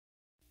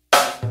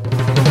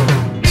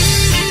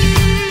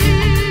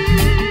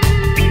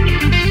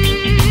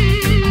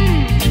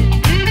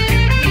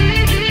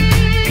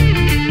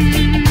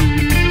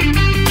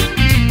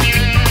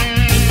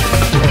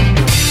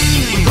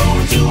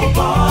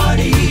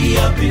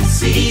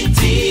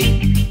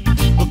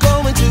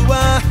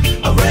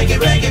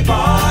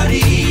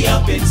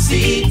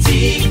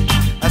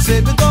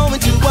said we're going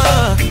to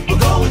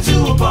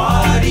a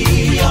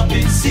party up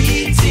in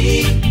CT.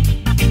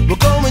 We're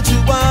going to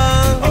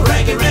a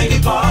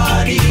reggae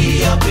party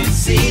up in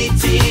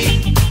CT.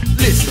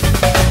 Listen,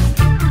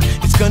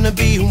 it's gonna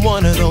be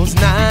one of those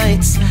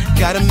nights.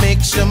 Gotta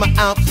make sure my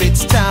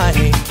outfit's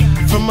tight,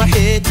 from my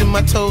head to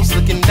my toes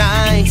looking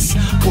nice.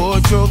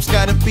 Wardrobe's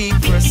gotta be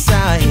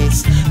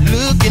precise.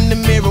 Look in the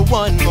mirror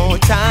one more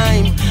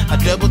time. I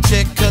double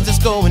check cause it's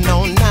going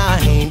on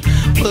 9.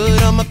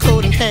 Put on my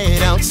coat and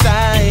head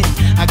outside.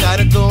 I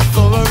gotta go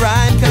for a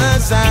ride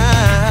cause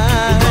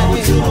we're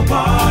going to a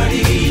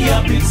party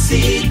up in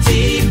CT.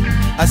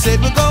 I said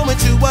we're going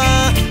to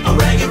a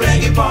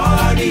reggae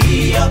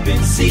party up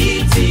in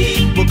CT.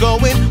 We're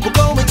going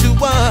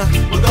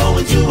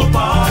to a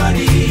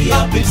party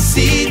up in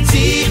CT.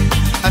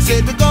 I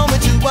said we're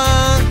going to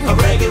a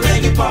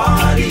reggae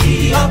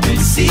party up in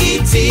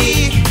CT.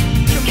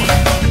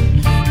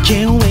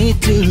 Can't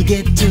wait to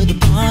get to the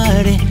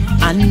party.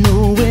 I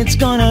know it's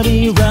gonna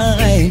be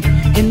right.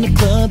 In the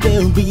club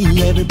there'll be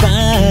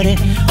everybody.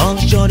 All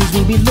the shorties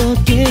will be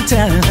looking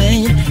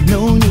tight.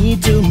 No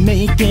need to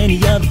make any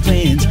other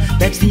plans.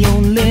 That's the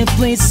only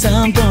place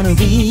I'm gonna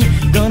be.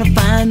 Gonna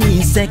find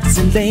me a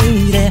sexy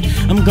lady.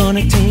 I'm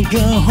gonna take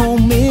her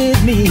home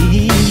with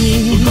me.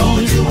 We're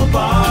going to a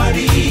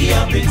party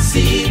up in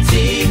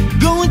CT.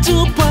 Going to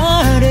a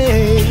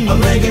party. A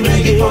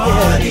reggae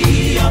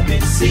party up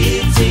in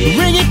CT.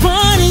 Reggae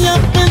party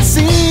up in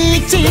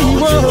CT. Going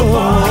to a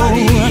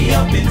party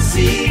up in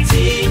CT.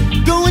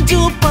 Going to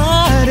a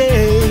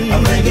party. A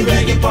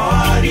reggae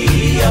party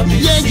up in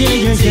CT.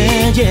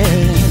 Yeah.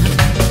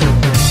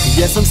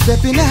 Yes, I'm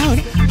stepping out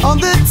on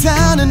the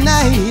town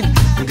tonight.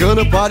 I'm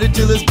gonna party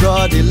till it's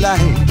broad daylight.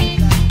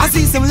 I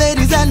see some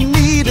ladies that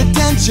need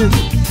attention,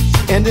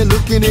 and they're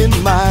looking in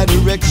my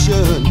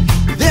direction.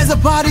 There's a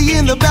party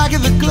in the back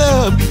of the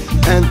club,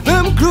 and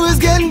Anthem crew is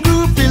getting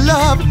groovy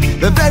love.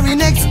 The very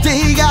next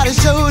day got a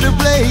show to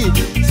play,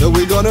 so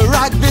we're gonna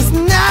rock this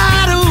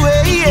night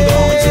away. Yeah.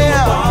 Going to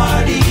a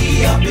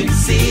party up in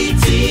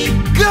CT.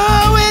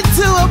 Going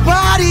to a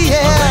party,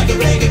 yeah. A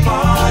reggae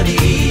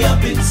party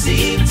up in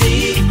CT.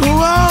 Whoa,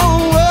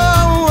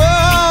 whoa,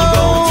 whoa.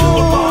 Going to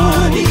a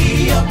party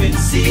up in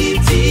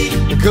CT.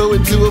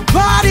 Going to a party.